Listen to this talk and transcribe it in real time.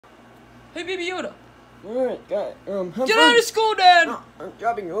Hey, Baby Yoda. Alright, got it. Get out of school, Dad! No, I'm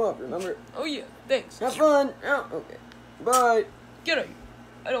dropping you off, remember? Oh, yeah, thanks. Have fun! Oh, okay. Bye! Get out of here.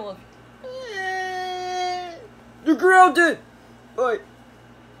 I don't love you. You're grounded! Bye!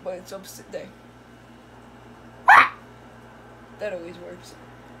 But it's opposite day. That always works.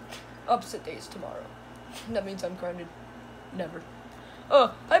 Opposite day is tomorrow. That means I'm grounded. Never.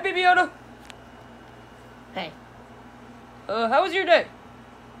 Oh, hi, Baby Yoda. Hey. How was your day?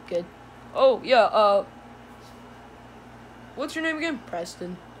 Good. Oh, yeah, what's your name again?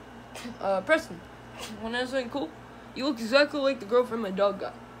 Preston. Preston. Wanna know something cool? You look exactly like the girlfriend my dog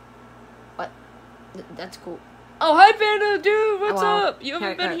got. What? That's cool. Oh, hi, Panda, dude. What's Hello. up? You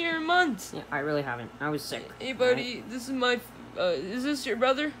haven't been here in months. Yeah, I really haven't. I was sick. Hey, buddy. This is my, is this your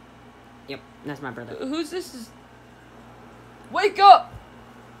brother? Yep, that's my brother. Who's this? Wake up!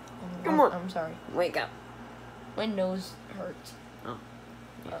 Come on. I'm sorry. Wake up. My nose hurts. Oh.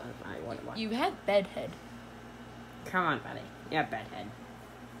 Yeah, what? You have bedhead. Come on, buddy. Yeah, bedhead.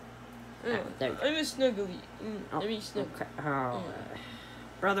 There you go. I'm a snuggly. Let me snuggle. Okay. Oh,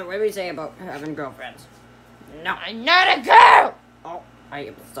 brother, what do we say about having girlfriends? No. I'm not a girl! Oh, I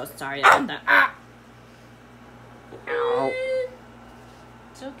am so sorry about that. Ah! Ow.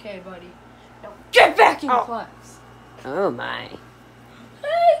 It's okay, buddy. Now get back in class. Oh, my.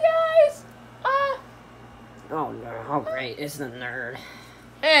 Hey, guys! Oh, no. Oh, great. It's the nerd.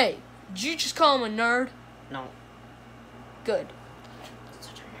 Hey, did you just call him a nerd? No. Good.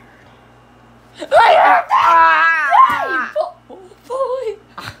 Such a nerd. Hey, boy!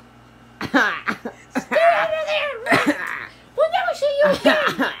 Stay out of there! We'll never see you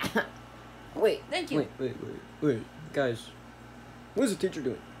again! Wait. Thank you. Wait, guys. What is the teacher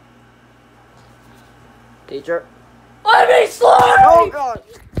doing? Teacher? Let me slide! Oh, God!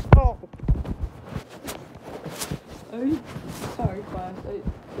 Oh. Sorry, class.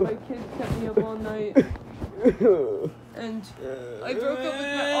 My kids kept me up all night, and I broke up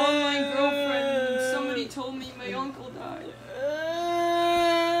with my online girlfriend, and somebody told me my uncle died.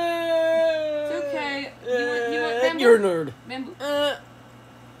 It's okay. You want bamboo? You're a nerd. Bamboo?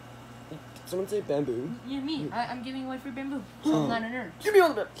 Someone say bamboo. Yeah, me. I'm giving away free bamboo, so I'm not a nerd. Give me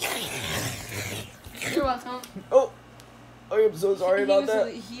all the bamboo. You're welcome. Oh, I am so sorry about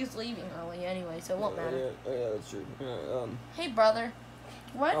that. He's leaving early anyway, so it won't matter. Yeah, that's true. Hey, brother.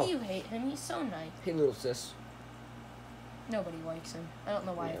 Why do you hate him? He's so nice. Hey, little sis. Nobody likes him. I don't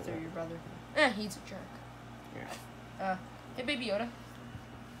know why I threw your brother. He's a jerk. Yeah. Hey, Baby Yoda.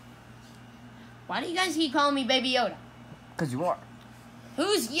 Why do you guys keep calling me Baby Yoda? Because you are.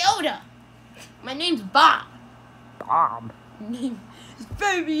 Who's Yoda? My name's Bob. Bob. Name is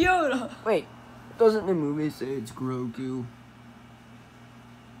Baby Yoda. Wait, doesn't the movie say it's Grogu?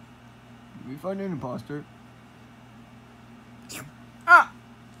 Did we find an imposter? Ah!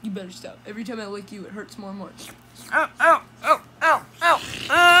 You better stop. Every time I lick you, it hurts more and more. Ow, ow, ow, ow, ow!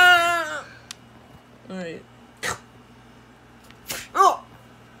 Ah! Alright. Oh!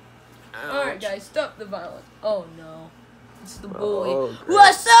 Alright, guys, stop the violence. Oh, no. It's the bully. Oh, great.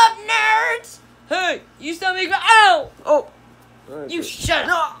 What's up, nerds? Hey, you stop me go. Ow! Oh! Right, You shut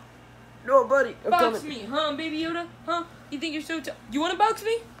up. No, buddy. I'm Box coming. me, huh, Baby Yoda? Huh? You think you're so tough? You want to box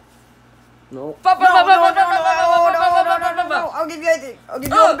me? No. No. I'll give you anything. I'll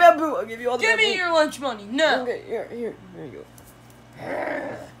give you all the bamboo. I'll give you all the Give bamboo. me your lunch money, now. Okay, here you go.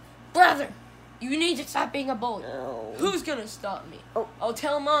 Brother, you need to stop being a bully. Ow. Who's gonna stop me? Oh. I'll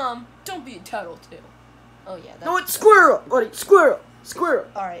tell Mom. Don't be a tattletale. Oh, yeah. No, it's squirrel, buddy. Squirrel. Squirrel.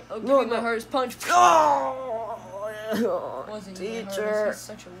 Alright, I'll give No, you my no. hardest punch. Oh, Wasn't even teacher. hardest.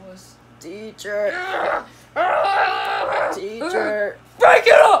 He's such a wuss. Teacher. Teacher. Break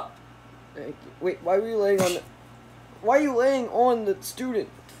it up! Thank you. Wait, why were you laying on the... Why are you laying on the student?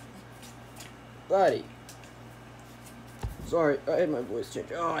 Buddy. Sorry, I had my voice change.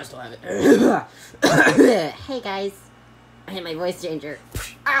 Oh, I still have it. Hey, guys. I had my voice changer.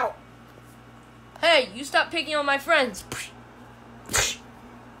 Ow! Hey, you stop picking on my friends.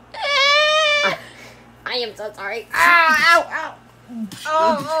 I am so sorry. Ow! Ow!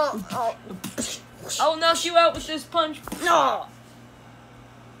 Oh! I'll knock you out with this punch. No!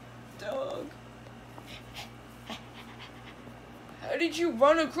 Dog. How did you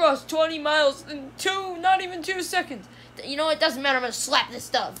run across 20 miles in not even 2 seconds? You know, it doesn't matter. I'm gonna slap this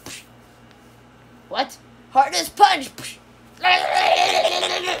dog. What? Hardest punch.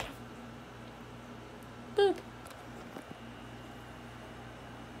 Boop.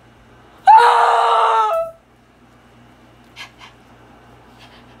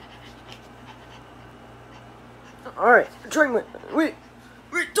 Alright, trying my... Wait,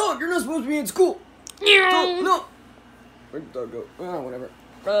 dog, you're not supposed to be in school. Dog, no! Where'd the dog go? Oh, whatever.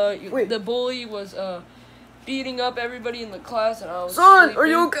 Wait. The bully was beating up everybody in the class, and I was Son, sleeping, are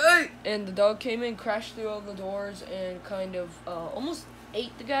you okay? And the dog came in, crashed through all the doors, and kind of almost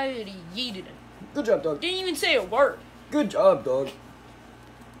ate the guy, and he yeeted him. Good job, dog. Didn't even say a word. Good job, dog.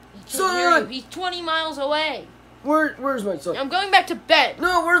 He can't hear Son! you. He's 20 miles away. Where's my son? I'm going back to bed.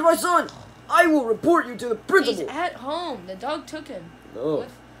 No, where's my son? I will report you to the principal. He's at home. The dog took him. No. What?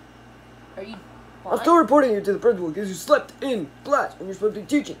 Are you fine? I'm still reporting you to the principal because you slept in class when you're supposed to be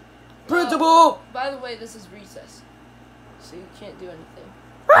teaching. Principal! By the way, this is recess, so you can't do anything.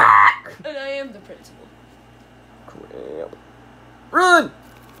 And I am the principal. Crap. Run!